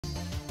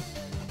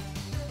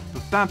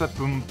Hey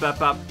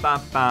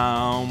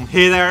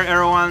there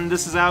everyone,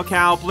 this is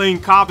Alcal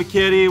playing Copy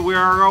Kitty. We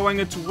are going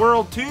into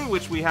World 2,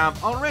 which we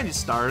have already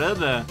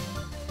started.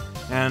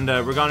 And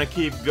we're gonna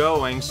keep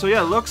going. So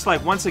yeah, it looks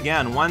like once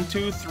again 1,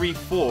 2, 3,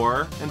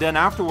 4, and then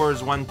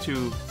afterwards 1,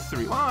 2,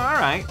 3. Well,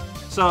 alright.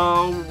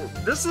 So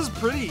this is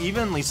pretty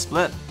evenly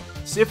split.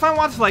 So if I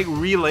want to like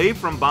relay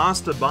from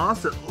boss to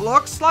boss, it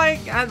looks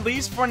like, at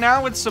least for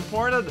now, it's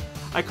supported.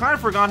 I kind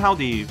of forgot how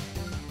the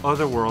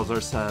other worlds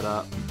are set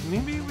up.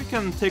 Maybe we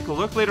can take a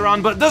look later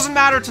on, but it doesn't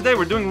matter today.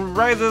 We're doing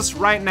this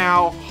right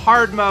now.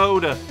 Hard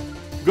mode.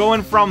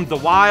 Going from the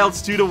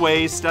wilds to the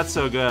waste. That's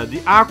so good.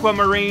 The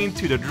aquamarine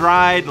to the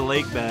dried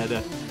lake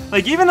bed.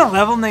 Like, even the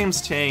level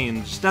names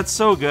change. That's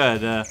so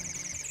good.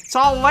 It's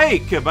all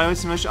lake.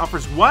 Biosimulation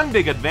offers one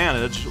big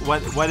advantage.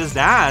 What is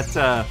that?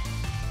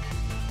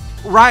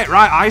 Right.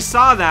 I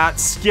saw that.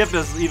 Skip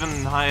is even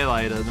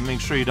highlighted to make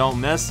sure you don't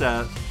miss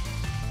it.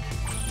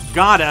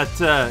 Got it.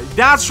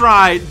 That's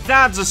right.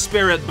 That's a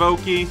spirit,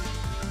 Boki.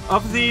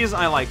 Of these,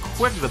 I like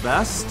Quick the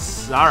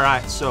best.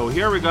 Alright, so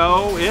here we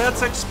go.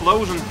 It's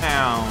Explosion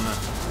Town.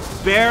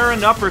 Bear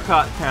and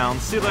Uppercut Town.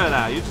 See, look at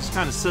that. You just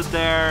kind of sit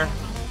there.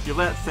 You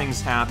let things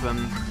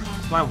happen.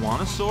 Do I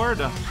want a sword?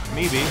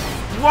 Maybe.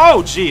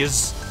 Whoa,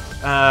 jeez.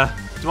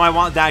 Do I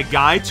want that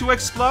guy to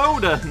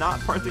explode? Not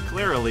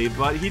particularly,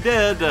 but he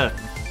did.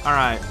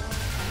 Alright.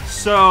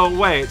 So,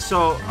 wait,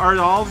 so are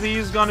all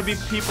these gonna be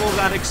people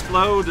that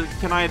explode?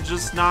 Can I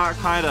just not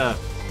kind of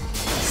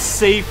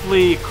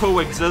safely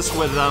coexist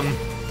with them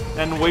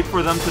and wait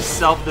for them to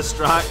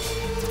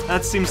self-destruct?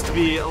 That seems to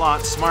be a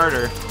lot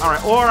smarter.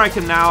 Alright, or I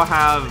can now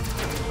have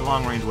a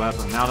long-range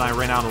weapon, now that I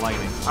ran out of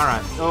lightning.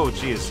 Alright, oh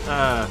jeez,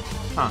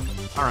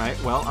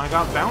 Alright, well, I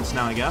got bounce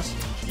now, I guess.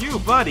 You,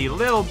 buddy,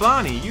 little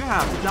bunny, you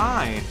have to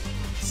die.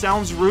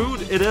 Sounds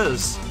rude? It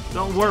is.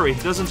 Don't worry,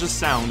 it doesn't just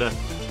sound.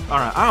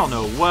 Alright, I don't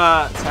know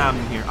what's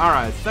happening here.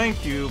 Alright,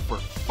 thank you for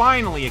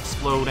finally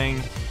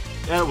exploding.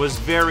 It was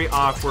very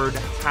awkward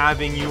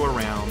having you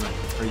around.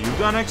 Are you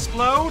gonna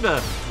explode?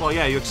 Well,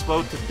 yeah, you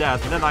explode to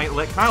death. And then I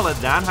kind of let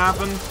that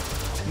happen.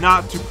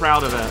 Not too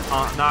proud of it,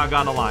 not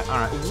gonna lie.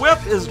 Alright,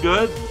 whip is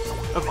good.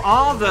 Of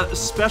all the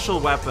special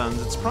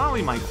weapons, it's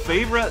probably my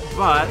favorite,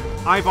 but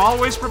I've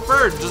always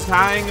preferred just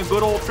having a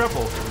good old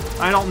triple.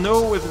 I don't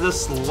know if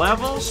this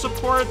level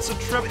supports a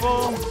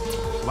triple.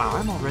 Wow,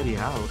 I'm already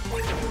out.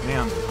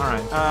 Man,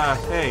 alright.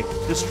 Hey,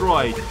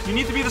 destroy. You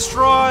need to be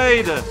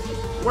destroyed!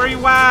 Where are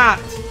you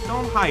at?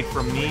 Don't hide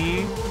from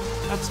me.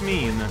 That's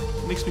mean.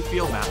 It makes me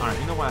feel bad. Alright,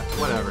 you know what?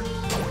 Whatever.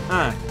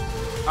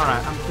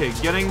 Alright, I'm okay.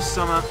 Getting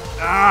some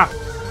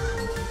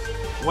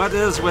what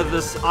is with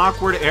this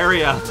awkward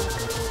area?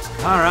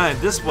 Alright,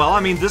 this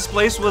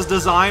place was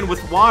designed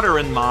with water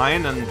in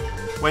mind, and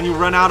when you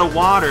run out of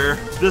water,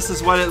 this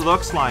is what it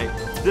looks like.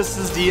 This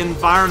is the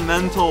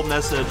environmental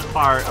message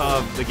part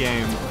of the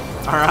game.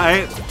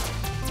 Alright?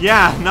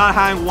 Yeah, not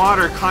having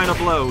water kind of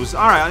blows.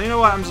 Alright, you know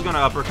what? I'm just gonna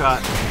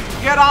uppercut.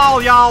 Get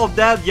all y'all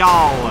dead,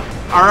 y'all.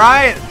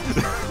 Alright?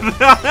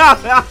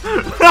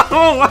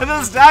 What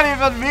does that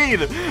even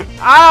mean?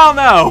 I don't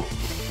know.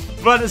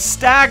 But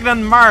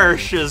stagnant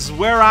marsh is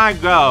where I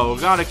go.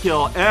 Gotta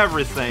kill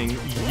everything,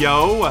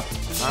 yo.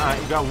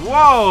 Alright, you got.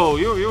 Whoa!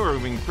 You were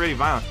being pretty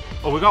violent.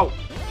 Oh, we got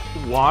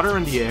water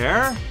in the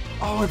air?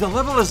 Oh, the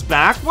level is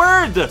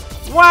backward?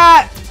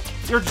 What?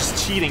 You're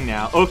just cheating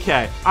now.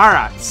 Okay,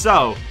 alright,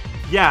 so,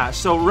 yeah,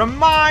 so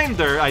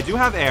reminder, I do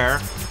have air.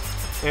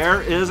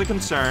 Air is a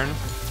concern.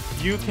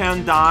 You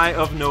can die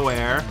of no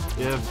air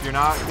if you're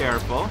not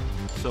careful.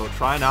 So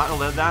try not to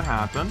let that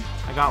happen.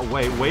 I got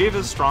wave. Wave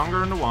is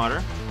stronger in the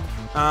water.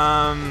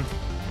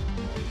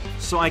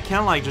 So I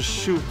can like just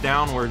shoot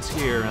downwards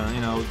here and,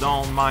 you know,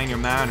 don't mind your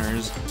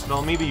manners.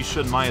 Well, maybe you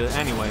should mind it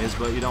anyways,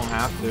 but you don't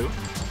have to.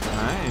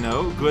 Alright, you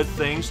know, good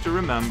things to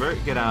remember.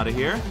 Get out of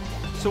here.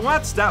 So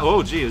what's that?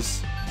 Oh,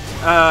 jeez.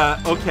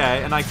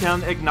 Okay, and I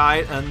can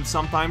ignite, and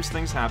sometimes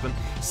things happen.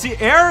 See,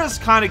 air is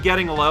kind of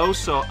getting low,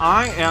 so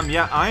I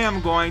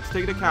am going to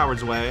take the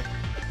coward's way.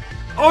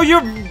 Oh,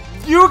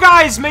 you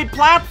guys made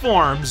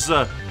platforms!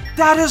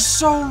 That is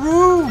so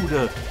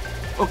rude!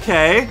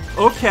 Okay,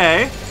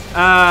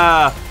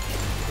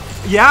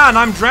 yeah, and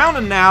I'm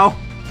drowning now.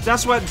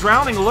 That's what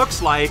drowning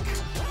looks like.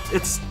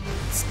 It's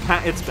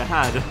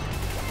bad.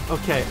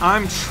 Okay,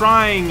 I'm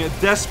trying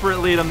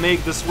desperately to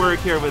make this work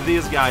here with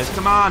these guys.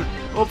 Come on,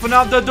 open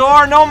up the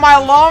door. No, my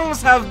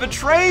lungs have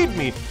betrayed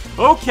me.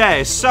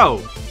 Okay,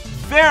 so,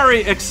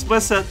 very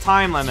explicit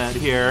time limit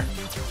here.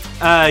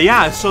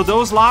 Yeah, so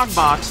those lock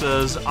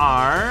boxes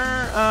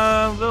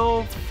are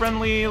little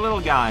friendly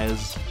little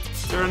guys.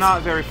 They're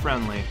not very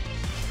friendly.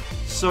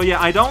 So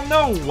yeah, I don't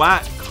know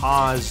what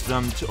caused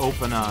them to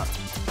open up.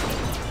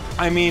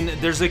 I mean,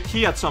 there's a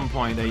key at some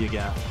point that you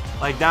get.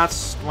 Like,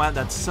 that's what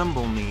that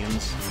symbol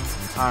means.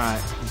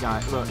 Alright,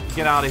 guys, look,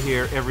 get out of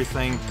here,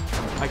 everything.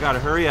 I gotta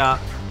hurry up.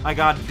 I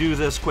gotta do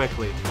this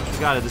quickly. You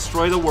gotta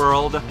destroy the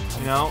world,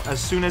 you know, as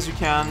soon as you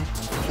can.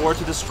 Or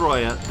to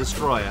destroy it,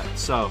 destroy it.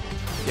 So,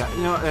 yeah,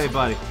 you know, hey,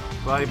 buddy.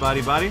 Buddy,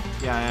 buddy, buddy.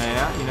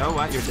 Yeah. You know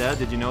what? You're dead.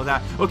 Did you know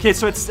that? Okay,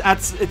 so it's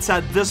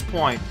at this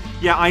point.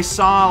 Yeah, I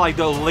saw like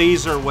the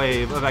laser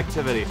wave of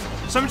activity.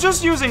 So I'm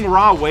just using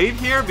raw wave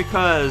here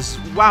because,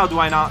 wow, do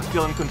I not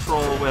feel in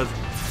control with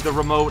the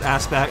remote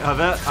aspect of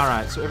it.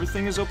 Alright, so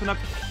everything is open up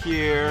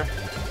here.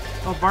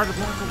 Oh,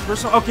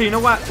 personal. Okay, you know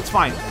what? It's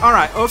fine.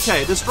 Alright,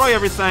 okay. Destroy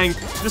everything.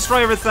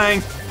 Destroy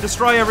everything.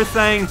 Destroy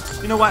everything.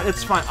 You know what?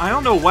 It's fine. I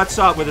don't know what's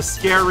up with a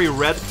scary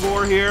red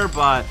floor here,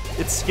 but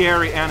it's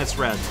scary and it's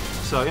red.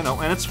 So, you know,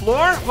 and it's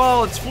floor?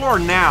 Well, it's floor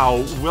now.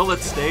 Will it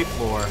stay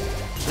floor?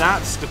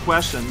 That's the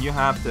question you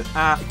have to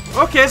ask.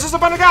 Okay, it's just a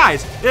bunch of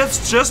guys.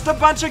 It's just a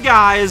bunch of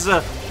guys.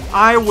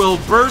 I will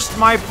burst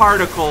my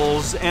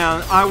particles,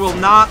 and I will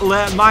not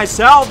let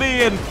myself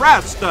be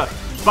impressed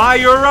by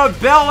your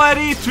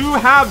ability to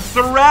have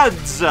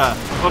threads.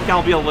 Okay,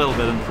 I'll be a little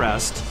bit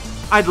impressed.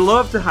 I'd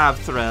love to have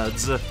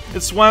threads.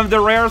 It's one of the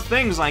rare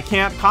things I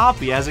can't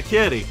copy as a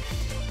kiddie.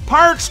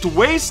 Parched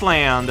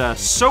wasteland,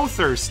 so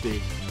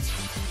thirsty.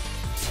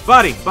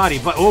 Buddy,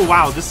 oh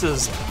wow, this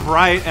is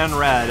bright and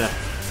red.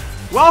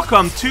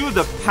 Welcome to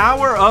the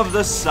power of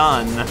the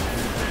sun.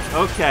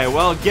 Okay,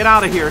 well, get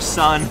out of here,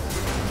 sun.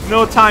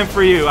 No time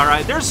for you,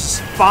 alright? There's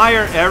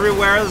fire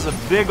everywhere. There's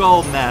a big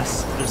old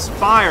mess. There's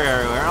fire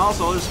everywhere, and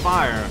also there's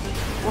fire.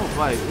 Oh,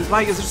 buddy. It's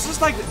like, is there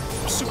just like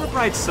super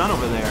bright sun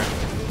over there?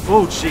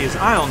 Oh, jeez,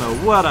 I don't know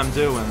what I'm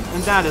doing,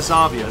 and that is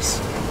obvious.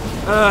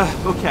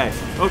 Okay,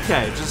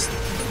 just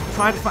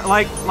try to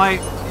find,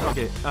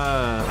 okay,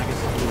 I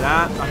guess I'll do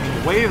that. I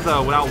mean, wave,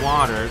 though, without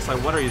water, it's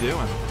like, what are you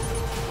doing?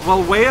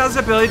 Well, wave has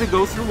the ability to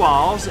go through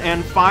walls,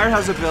 and fire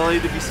has the ability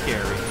to be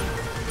scary.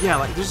 Yeah,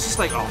 like, there's just,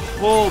 like, a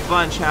whole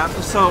bunch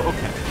happening. So,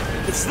 okay.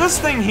 It's this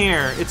thing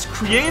here. It's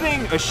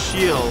creating a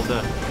shield.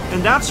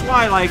 And that's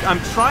why, like, I'm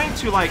trying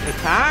to, like,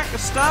 attack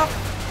stuff,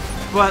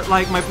 but,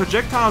 like, my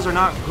projectiles are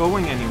not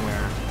going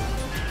anywhere.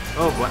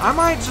 Oh, boy. I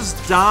might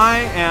just die,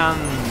 and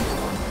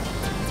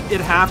it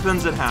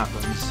happens, it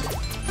happens.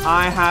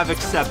 I have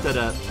accepted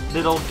it.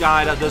 Little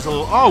guy that does a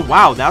little... Oh,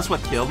 wow, that's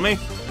what killed me.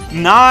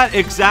 Not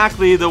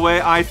exactly the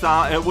way I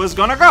thought it was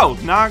gonna go.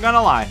 Not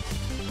gonna lie.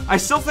 I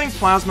still think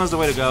plasma is the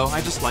way to go. I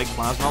just like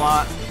plasma a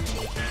lot.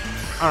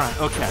 Alright,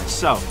 okay,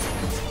 so.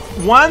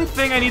 One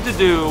thing I need to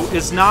do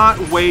is not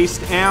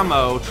waste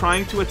ammo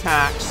trying to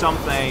attack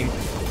something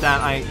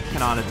that I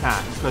cannot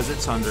attack. Because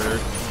it's under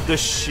the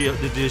shield.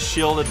 It is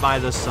shielded by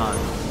the sun.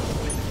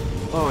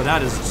 Oh,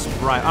 that is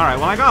bright. Alright,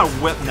 well I got a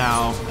whip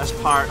now as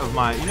part of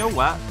my... You know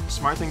what?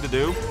 Smart thing to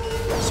do.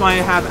 So I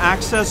have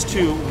access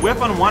to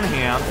whip on one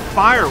hand,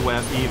 fire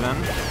whip even,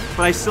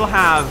 but I still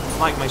have,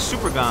 like, my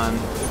super gun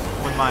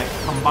with my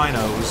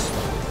combinos.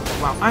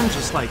 Wow, I'm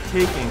just, like,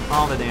 taking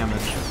all the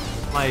damage.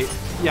 Like,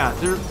 yeah,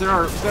 there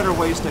are better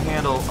ways to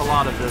handle a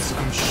lot of this,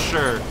 I'm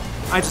sure.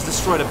 I just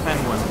destroyed a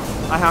penguin.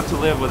 I have to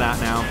live with that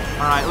now.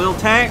 Alright, little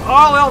tank.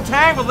 Oh, little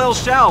tank with little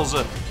shells.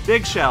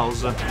 Big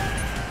shells. Okay.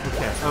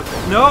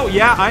 No,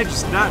 yeah, I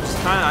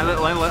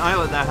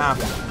let that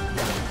happen.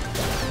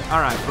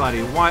 Alright,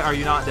 buddy, why are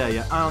you not dead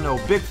yet? I don't know.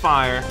 Big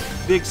fire,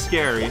 big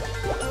scary.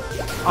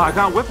 Oh, I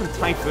got whip and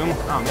typhoon.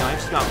 Oh man, I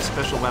just got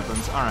special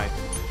weapons. Alright.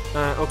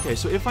 Okay,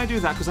 so if I do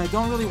that, because I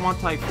don't really want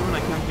typhoon,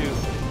 I can do...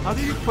 How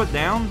do you put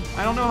down?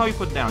 I don't know how you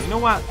put down. You know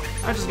what?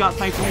 I just got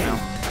typhoon now.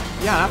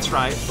 Yeah, that's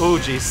right. Oh,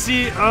 geez.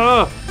 See,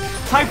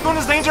 typhoon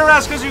is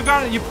dangerous because you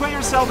put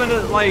yourself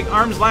into, like,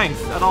 arm's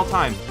length at all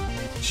time.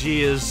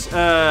 Jeez.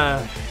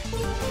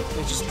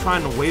 They're just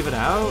trying to wave it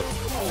out.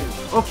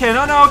 Okay,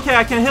 no, okay,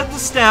 I can hit the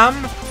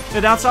stem.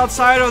 And that's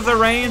outside of the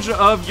range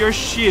of your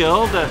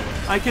shield.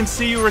 I can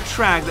see you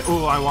retract.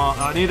 Oh,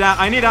 I need that,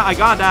 I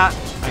got that.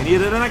 I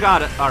need it and I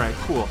got it. Alright,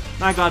 cool.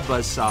 I got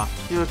Buzzsaw.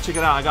 You check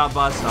it out, I got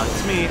Buzzsaw.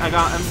 It's me,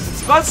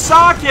 it's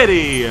Buzzsaw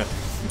Kitty!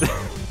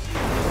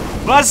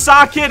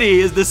 Buzzsaw Kitty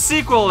is the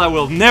sequel that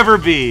will never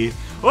be.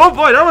 Oh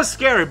boy, that was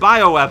scary.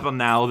 Bioweapon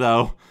now,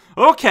 though.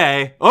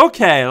 Okay,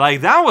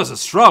 like that was a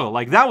struggle.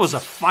 Like that was a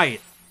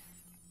fight.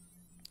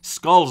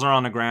 Skulls are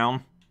on the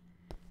ground.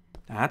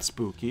 That's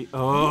spooky.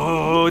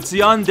 Oh, it's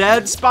the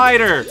undead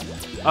spider.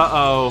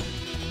 Uh-oh.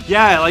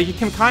 Yeah, like you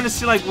can kind of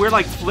see like weird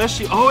like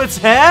fleshy. Oh, its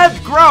head!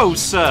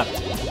 Gross!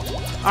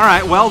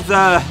 Alright, well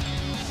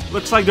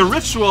looks like the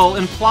ritual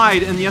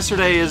implied in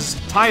yesterday's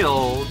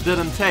title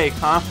didn't take,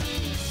 huh?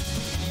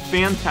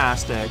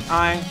 Fantastic.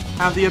 I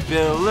have the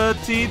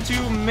ability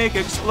to make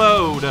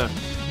explode.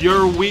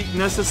 Your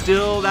weakness is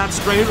still that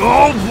strange.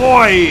 Oh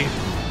boy!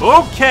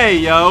 Okay,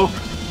 yo.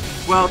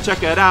 Well,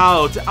 check it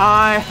out.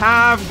 I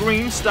have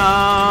green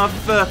stuff.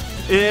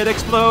 It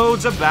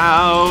explodes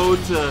about.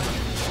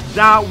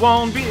 That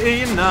won't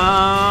be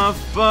enough,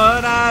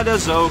 but that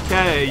is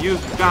okay.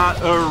 You've got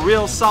a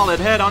real solid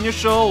head on your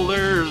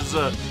shoulders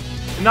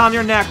and on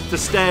your neck to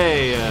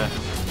stay.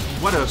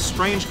 What a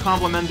strange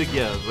compliment to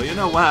give. But you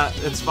know what?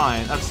 It's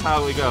fine. That's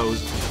how it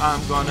goes.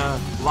 I'm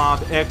gonna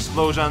lob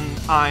explosion.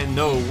 I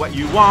know what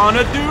you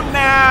wanna do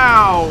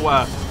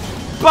now.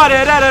 But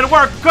it didn't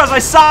work because I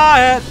saw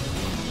it.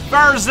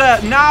 There's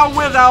it now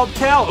without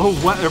tail. Oh,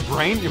 what? Your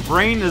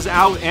brain is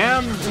out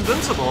and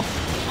invincible.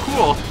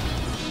 Cool.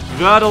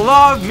 Gotta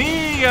love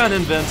me an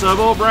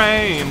invincible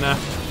brain.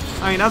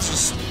 I mean, that's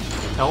just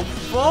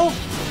helpful?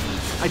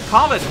 I'd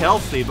call it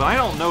healthy, but I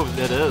don't know if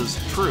it is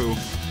true.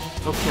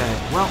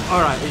 Okay, well,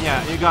 alright,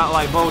 yeah, you got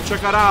like, oh, check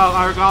it out,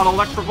 I got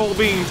electrical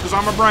beams, because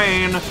I'm a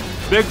brain.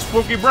 Big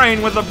spooky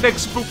brain with a big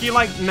spooky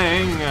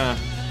lightning.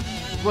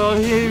 Well,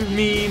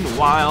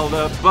 meanwhile,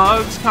 the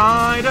bug's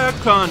kinda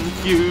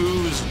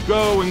confused,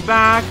 going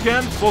back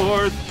and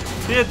forth.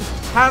 It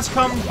has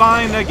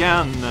combined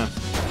again.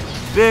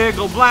 Big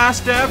ol'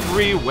 blast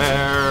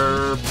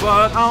everywhere,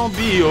 but I'll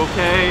be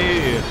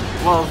okay.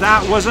 Well,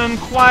 that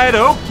wasn't quite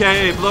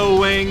okay,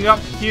 blowing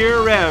up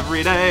here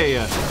every day.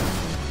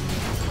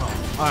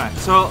 Alright,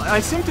 so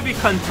I seem to be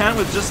content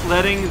with just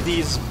letting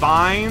these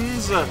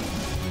vines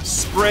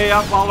spray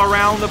up all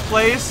around the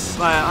place.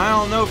 I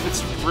don't know if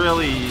it's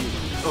really...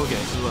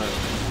 Okay, look.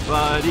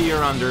 But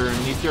you're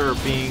underneath, you're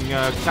being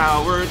a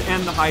coward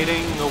and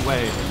hiding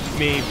away.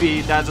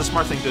 Maybe that's a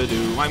smart thing to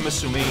do. I'm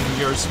assuming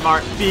you're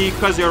smart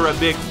because you're a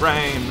big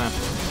brain.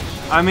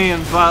 I mean,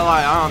 but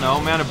like, I don't know,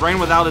 man, a brain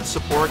without its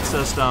support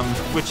system,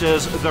 which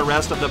is the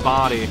rest of the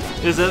body,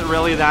 is it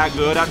really that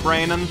good at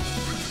brainin'?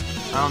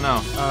 I don't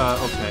know.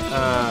 Okay.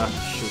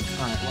 Shoot.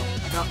 Alright, well,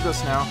 I got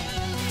this now.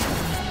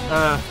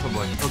 Oh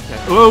boy. Okay.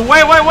 Oh,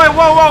 wait,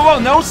 whoa,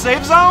 no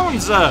save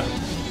zones!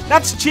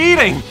 That's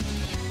cheating!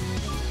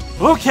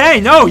 Okay,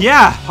 no,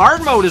 yeah,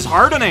 hard mode is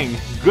hardening.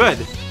 Good.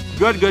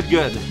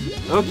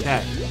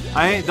 Okay.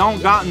 I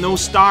don't got no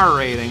star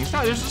ratings.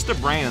 No, there's just a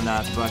brain in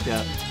that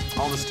bucket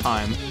all this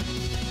time.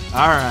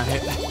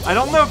 Alright. I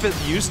don't know if it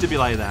used to be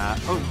like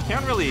that. Oh, you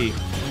can't really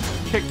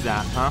kick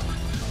that, huh?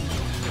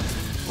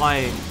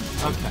 Like,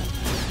 okay.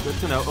 Good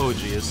to know. Oh,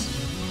 geez.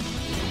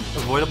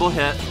 Avoidable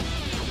hit.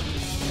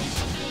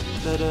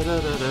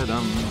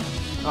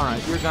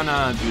 Alright, you're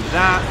gonna do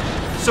that.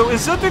 So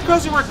is it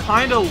because you were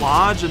kinda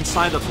lodged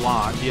inside the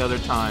block the other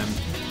time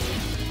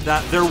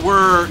that there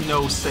were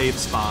no save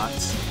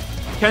spots?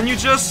 Can you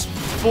just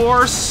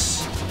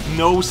force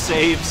no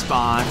save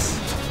spots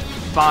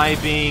by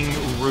being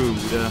rude?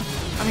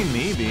 I mean,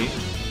 maybe.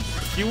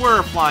 If you were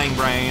a flying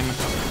brain,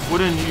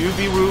 wouldn't you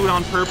be rude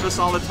on purpose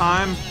all the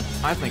time?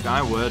 I think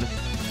I would.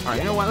 Alright,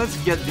 you know what? Let's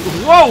get...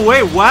 Whoa,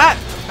 wait, what?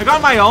 I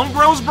got my own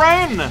gross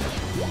brain?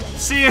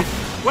 See,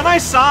 when I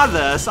saw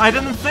this, I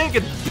didn't think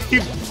it'd be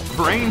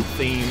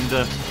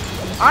brain-themed.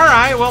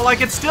 Alright, well,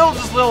 like, it's still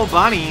just little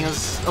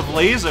bunnies of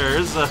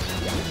lasers.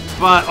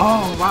 But,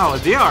 oh, wow,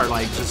 they are,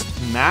 like, just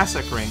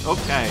massacring.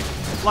 Okay.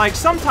 Like,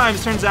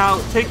 sometimes turns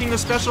out taking a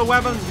special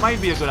weapon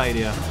might be a good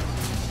idea.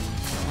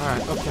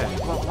 Alright, okay.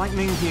 Well,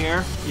 lightning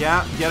here.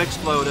 Yeah, get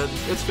exploded.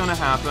 It's gonna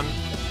happen.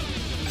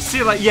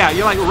 See, like, yeah,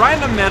 you're, like, right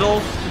in the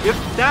middle. If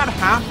that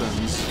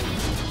happens,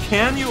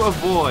 can you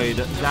avoid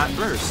that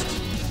burst?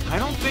 I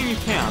don't think you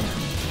can.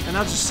 And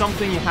that's just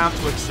something you have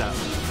to accept.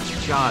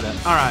 Got it.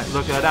 Alright,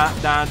 look at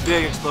that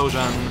big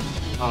explosion.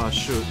 Oh,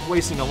 shoot.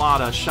 Wasting a lot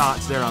of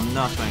shots there on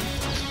nothing.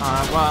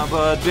 Alright, well,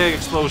 but big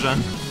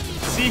explosion.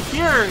 See,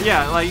 here,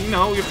 yeah, like, you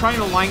know, you're trying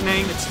to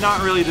lightning. It's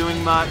not really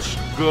doing much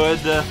good.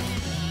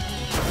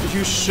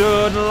 You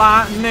should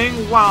lightning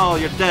while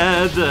you're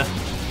dead.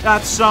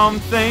 That's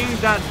something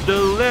that the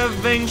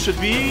living should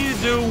be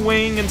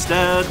doing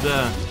instead.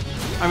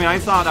 I mean, I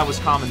thought that was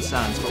common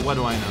sense, but what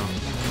do I know?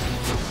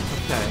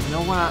 Okay, you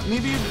know what?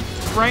 Maybe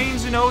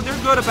brains, you know,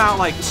 they're good about,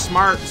 like,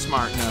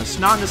 smartness,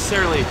 not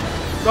necessarily...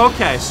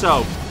 Okay,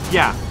 so,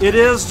 yeah, it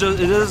is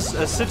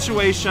a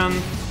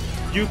situation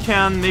you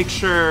can make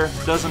sure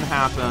doesn't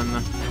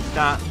happen,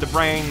 that the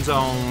brain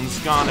zone's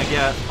gonna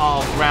get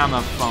all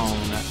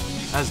gramophone,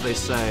 as they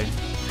say.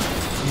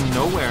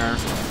 Nowhere,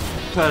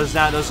 because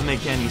that doesn't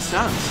make any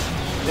sense.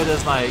 It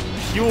is, like,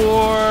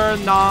 pure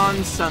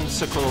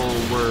nonsensical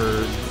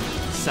word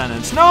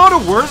sentence. No,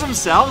 the words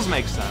themselves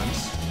make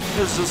sense.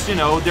 It's just, you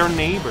know, they're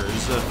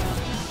neighbors.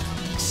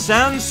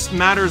 Sense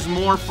matters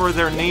more for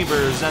their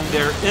neighbors and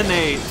their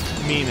innate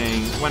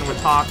meaning when we're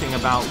talking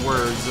about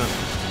words.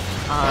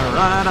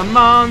 Alright, I'm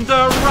on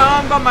the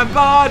run, but my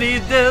body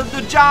did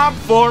the job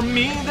for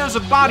me. There's a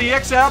body,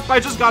 except I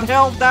just got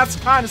held. That's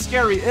kind of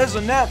scary,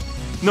 isn't it?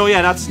 No,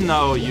 yeah, that's...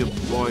 No, you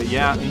boy,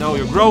 yeah. No,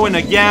 you're growing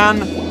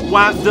again.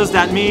 What does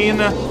that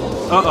mean?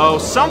 Uh-oh,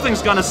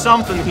 something's gonna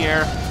something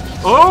here.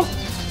 Oh!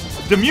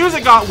 The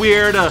music got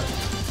weird.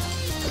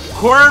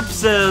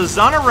 Corpses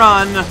on a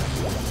run.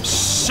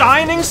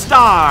 Shining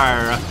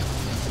star.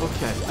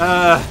 Okay,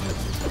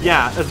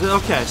 yeah,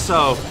 okay,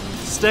 so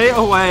stay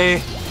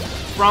away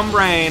from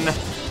brain.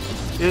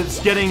 It's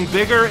getting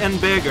bigger and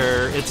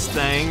bigger, its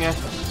thing.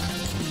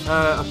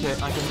 Okay,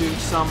 I can do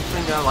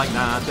something like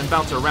that and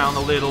bounce around a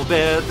little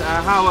bit.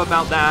 How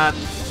about that?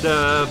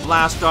 The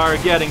blasts are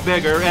getting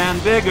bigger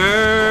and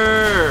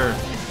bigger.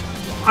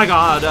 I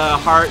got a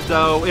heart,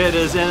 though. It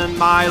is in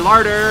my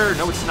larder.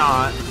 No, it's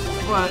not.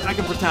 But I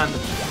can pretend.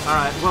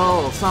 Alright,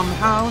 well,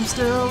 somehow I'm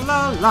still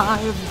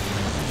alive.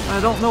 I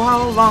don't know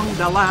how long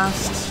that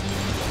lasts.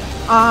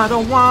 I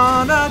don't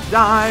wanna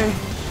die.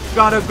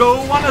 Gotta go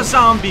on a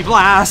zombie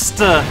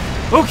blast.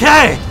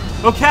 Okay,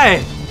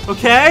 okay,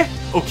 okay,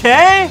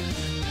 okay.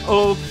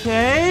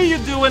 Okay, you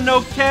doing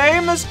okay,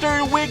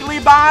 Mr. Wiggly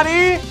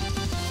Body?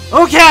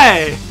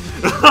 Okay!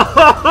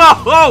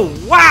 Oh,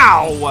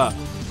 wow!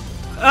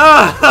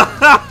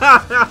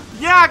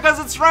 Yeah, because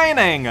it's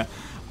raining!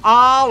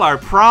 All our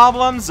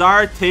problems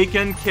are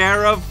taken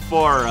care of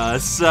for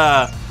us.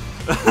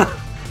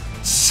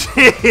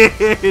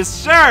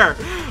 Jeez, sure!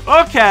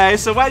 Okay,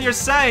 so what you're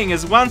saying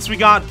is once we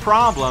got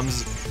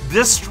problems,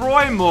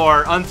 destroy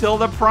more until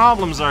the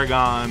problems are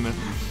gone.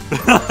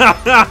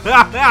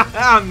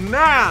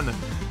 Man!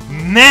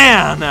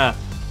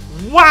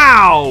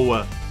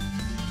 Wow!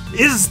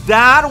 Is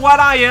that what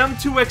I am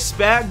to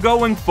expect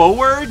going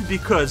forward?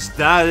 Because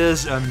that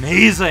is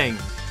amazing.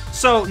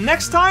 So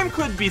next time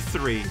could be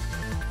 3.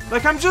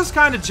 Like, I'm just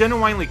kind of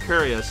genuinely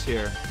curious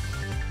here.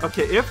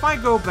 Okay, if I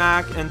go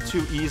back into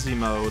easy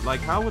mode,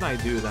 like, how would I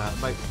do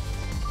that? Like,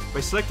 by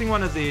selecting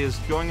one of these,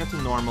 going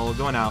into normal,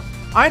 going out.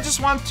 I just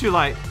want to,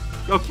 like,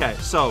 okay,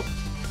 so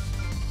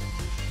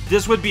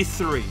this would be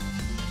 3.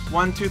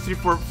 1, 2, 3,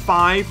 4,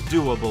 5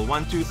 doable.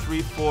 1, 2,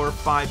 3, 4,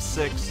 5,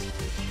 6,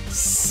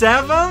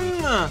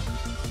 7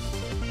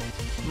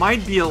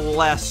 might be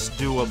less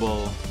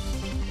doable.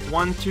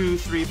 1, 2,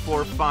 3,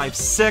 4, 5,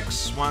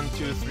 6. 1,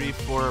 2, 3,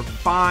 4,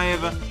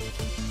 5.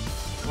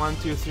 1,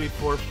 2, 3,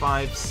 4,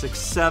 5, 6,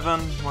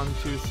 7. 1,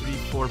 2, 3,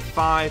 4,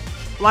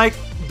 5. Like,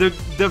 the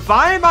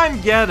vibe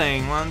I'm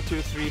getting. 1,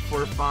 2, 3,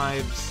 4,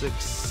 5,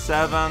 6,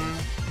 7.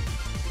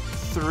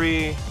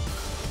 3.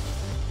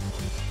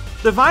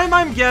 The vibe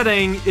I'm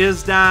getting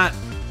is that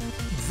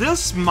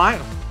this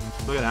might...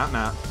 Look at that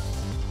map.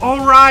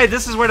 Alright,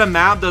 this is where the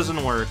map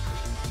doesn't work.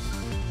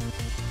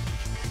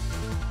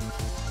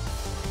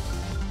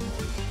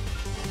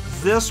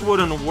 This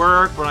wouldn't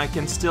work, but I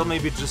can still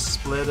maybe just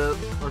split it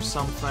or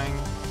something.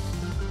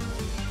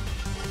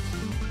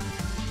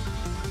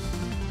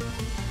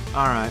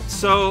 Alright,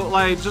 so,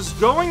 like, just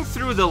going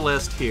through the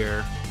list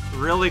here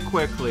really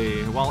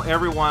quickly while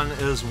everyone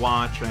is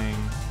watching.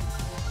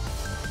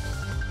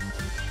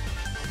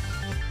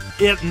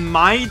 It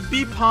might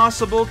be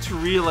possible to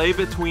relay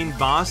between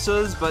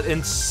bosses, but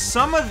in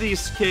some of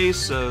these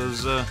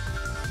cases,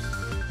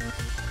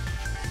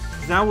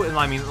 that would,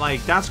 I mean,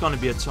 like, that's gonna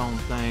be its own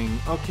thing.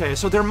 Okay,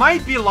 so there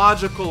might be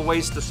logical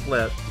ways to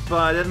split,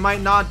 but it might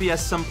not be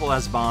as simple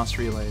as boss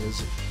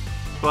relays.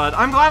 But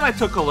I'm glad I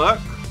took a look.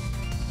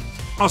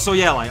 Oh, so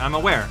yeah, like, I'm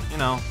aware, you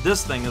know,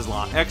 this thing is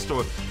locked.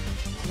 Extra.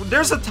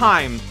 There's a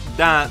time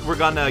that we're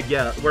gonna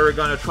get, where we're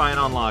gonna try and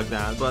unlock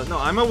that, but no,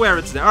 I'm aware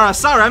it's there. Alright,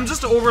 sorry, I'm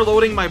just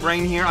overloading my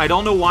brain here. I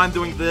don't know why I'm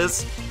doing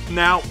this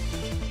now,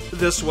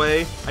 this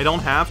way. I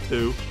don't have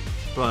to,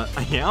 but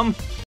I am.